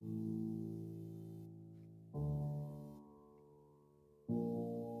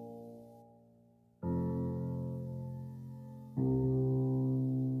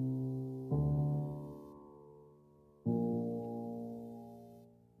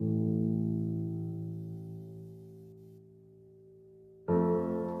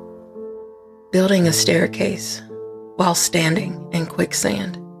Building a staircase while standing in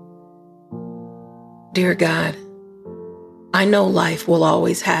quicksand. Dear God, I know life will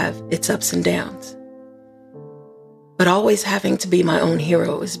always have its ups and downs, but always having to be my own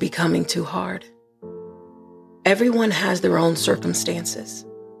hero is becoming too hard. Everyone has their own circumstances.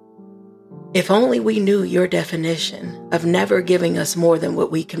 If only we knew your definition of never giving us more than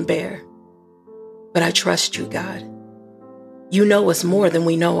what we can bear. But I trust you, God. You know us more than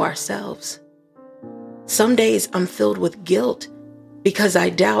we know ourselves. Some days I'm filled with guilt because I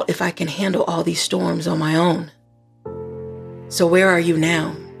doubt if I can handle all these storms on my own. So where are you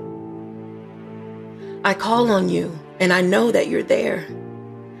now? I call on you and I know that you're there,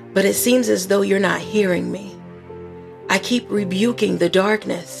 but it seems as though you're not hearing me. I keep rebuking the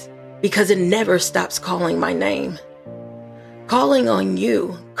darkness because it never stops calling my name. Calling on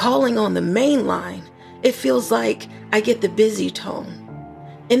you, calling on the main line, it feels like I get the busy tone.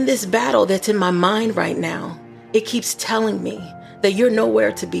 In this battle that's in my mind right now, it keeps telling me that you're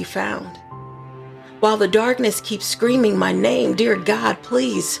nowhere to be found. While the darkness keeps screaming my name, dear God,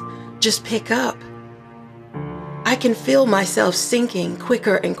 please just pick up. I can feel myself sinking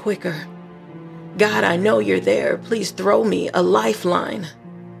quicker and quicker. God, I know you're there. Please throw me a lifeline.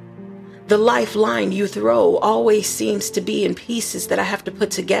 The lifeline you throw always seems to be in pieces that I have to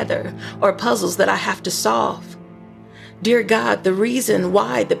put together or puzzles that I have to solve. Dear God, the reason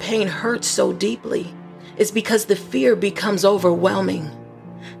why the pain hurts so deeply is because the fear becomes overwhelming.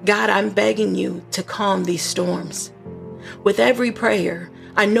 God, I'm begging you to calm these storms. With every prayer,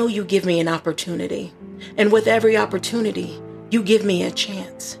 I know you give me an opportunity. And with every opportunity, you give me a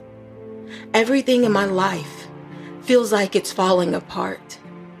chance. Everything in my life feels like it's falling apart.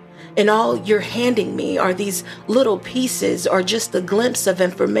 And all you're handing me are these little pieces or just a glimpse of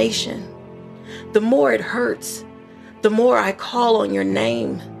information. The more it hurts, the more I call on your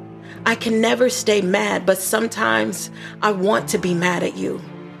name. I can never stay mad, but sometimes I want to be mad at you.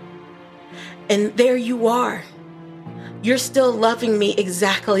 And there you are. You're still loving me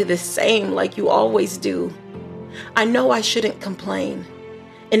exactly the same like you always do. I know I shouldn't complain.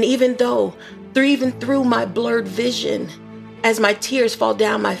 And even through my blurred vision, as my tears fall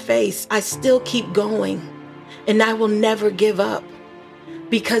down my face, I still keep going. And I will never give up.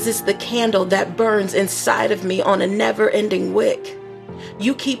 Because it's the candle that burns inside of me on a never-ending wick.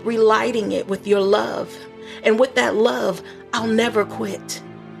 You keep relighting it with your love. And with that love, I'll never quit.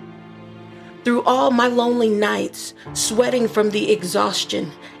 Through all my lonely nights, sweating from the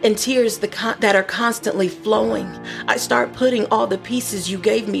exhaustion and tears that are constantly flowing, I start putting all the pieces you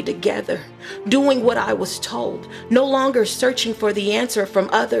gave me together, doing what I was told, no longer searching for the answer from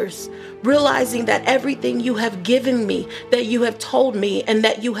others, realizing that everything you have given me, that you have told me, and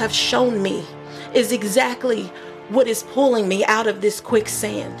that you have shown me is exactly what is pulling me out of this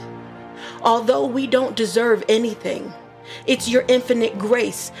quicksand. Although we don't deserve anything, it's your infinite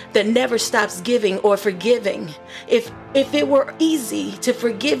grace that never stops giving or forgiving. If it were easy to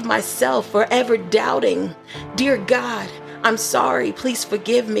forgive myself for ever doubting, dear God, I'm sorry, please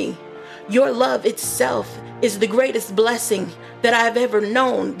forgive me. Your love itself is the greatest blessing that I've ever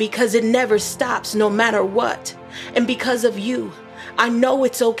known because it never stops no matter what. And because of you, I know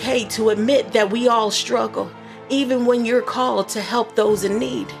it's okay to admit that we all struggle, even when you're called to help those in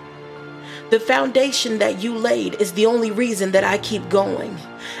need. The foundation that you laid is the only reason that I keep going.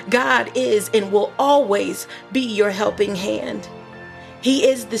 God is and will always be your helping hand. He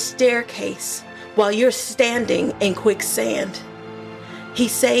is the staircase while you're standing in quicksand. He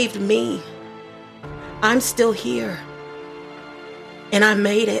saved me. I'm still here. And I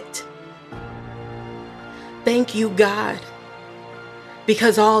made it. Thank you, God,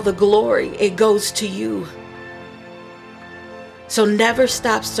 because all the glory, it goes to you. So never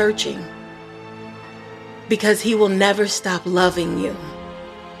stop searching, because he will never stop loving you.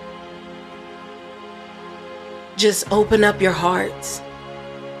 Just open up your hearts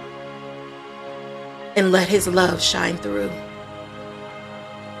and let his love shine through.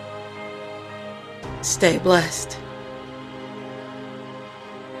 Stay blessed.